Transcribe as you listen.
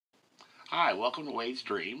Hi, welcome to Wade's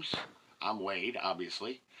Dreams. I'm Wade,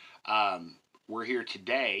 obviously. We're here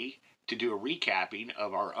today to do a recapping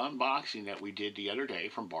of our unboxing that we did the other day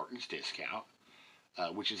from Bartons Discount,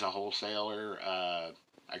 which is a wholesaler.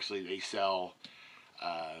 Actually, they sell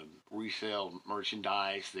resale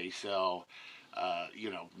merchandise. They sell,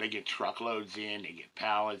 they get truckloads in, they get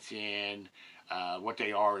pallets in. What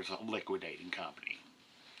they are is a liquidating company.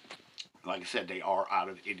 Like I said, they are out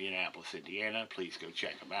of Indianapolis, Indiana. Please go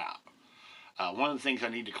check them out. One of the things I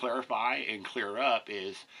need to clarify and clear up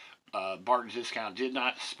is Barton's Discount did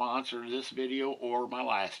not sponsor this video or my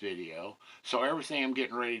last video. So everything I'm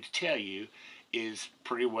getting ready to tell you is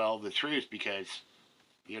pretty well the truth because,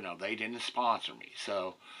 they didn't sponsor me.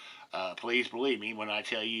 So please believe me when I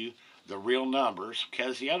tell you the real numbers,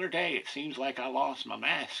 because the other day it seems like I lost my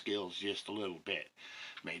math skills just a little bit.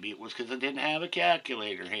 Maybe it was because I didn't have a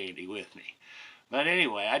calculator handy with me. But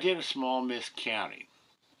anyway, I did a small miscounting.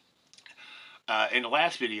 In the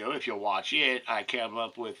last video, if you'll watch it, I came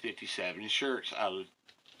up with 57 shirts out of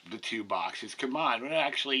the two boxes combined. But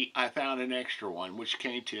actually, I found an extra one, which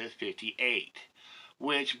came to 58,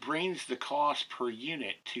 which brings the cost per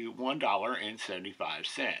unit to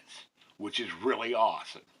 $1.75, which is really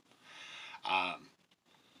awesome.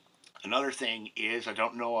 Another thing is, I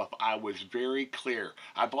don't know if I was very clear.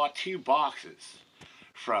 I bought two boxes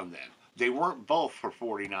from them. They weren't both for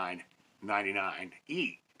 $49.99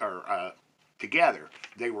 each, or together.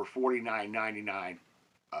 They were $49.99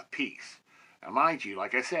 a piece. Now, mind you,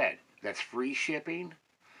 like I said, that's free shipping.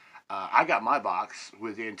 I got my box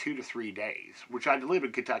within 2 to 3 days, which I live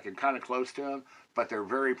in Kentucky. I'm kind of close to them, but they're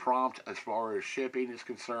very prompt as far as shipping is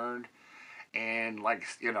concerned. And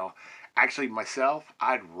actually myself,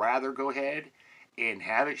 I'd rather go ahead and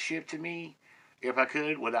have it shipped to me if I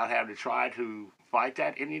could without having to try to fight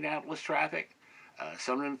that Indianapolis traffic.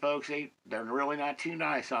 Some of them folks, they're really not too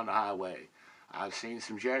nice on the highway. I've seen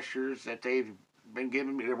some gestures that they've been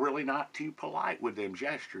giving me. They're really not too polite with them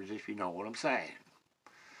gestures, if you know what I'm saying.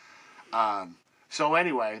 So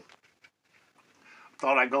anyway,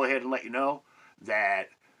 thought I'd go ahead and let you know that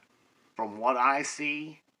from what I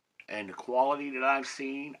see and the quality that I've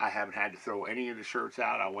seen, I haven't had to throw any of the shirts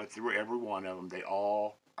out. I went through every one of them. They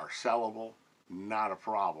all are sellable. Not a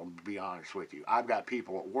problem, to be honest with you. I've got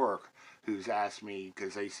people at work who's asked me,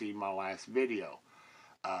 because they see my last video,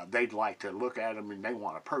 they'd like to look at them and they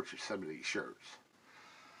want to purchase some of these shirts.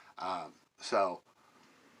 So,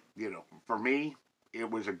 for me, it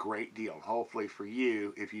was a great deal. Hopefully for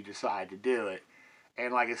you, if you decide to do it.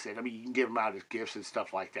 And like I said, you can give them out as gifts and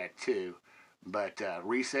stuff like that too. But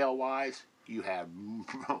resale-wise, you have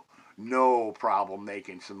no problem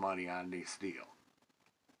making some money on this deal.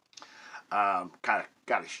 Kind of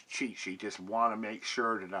got a cheat sheet. Just want to make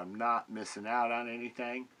sure that I'm not missing out on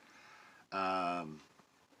anything.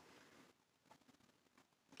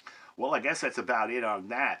 Well, I guess that's about it on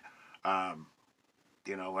that. The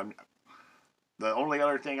only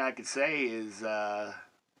other thing I could say is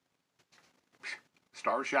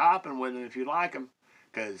start shopping with them if you like them,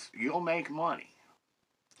 because you'll make money.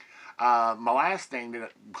 My last thing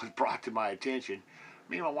that was brought to my attention,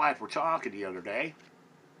 me and my wife were talking the other day,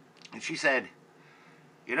 and she said,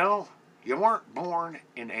 you weren't born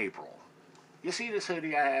in April. You see this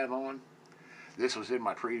hoodie I have on? This was in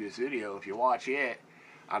my previous video. If you watch it,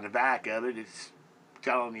 on the back of it, it's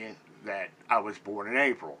telling you that I was born in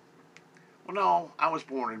April. Well, no, I was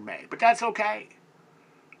born in May, but that's okay.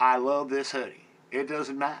 I love this hoodie. It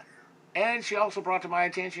doesn't matter. And she also brought to my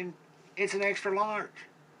attention, it's an extra large.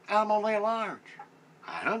 I'm only a large.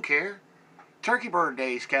 I don't care. Turkey Bird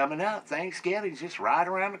Day's coming up. Thanksgiving's just right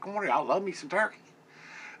around the corner. I love me some turkey.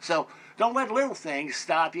 So don't let little things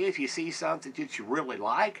stop you if you see something that you really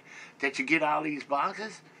like, that you get out of these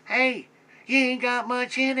boxes. Hey, you ain't got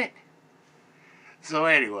much in it. So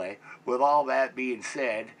anyway, with all that being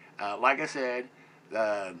said, like I said,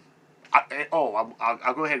 I'll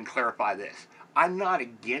go ahead and clarify this. I'm not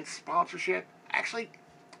against sponsorship. Actually,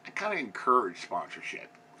 I kind of encourage sponsorship.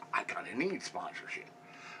 I kind of need sponsorship.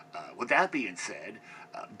 With that being said,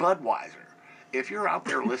 Budweiser, if you're out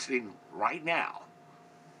there listening right now,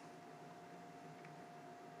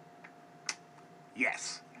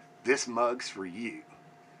 yes, this mug's for you.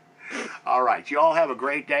 All right, you all have a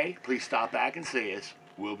great day. Please stop back and see us.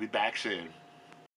 We'll be back soon.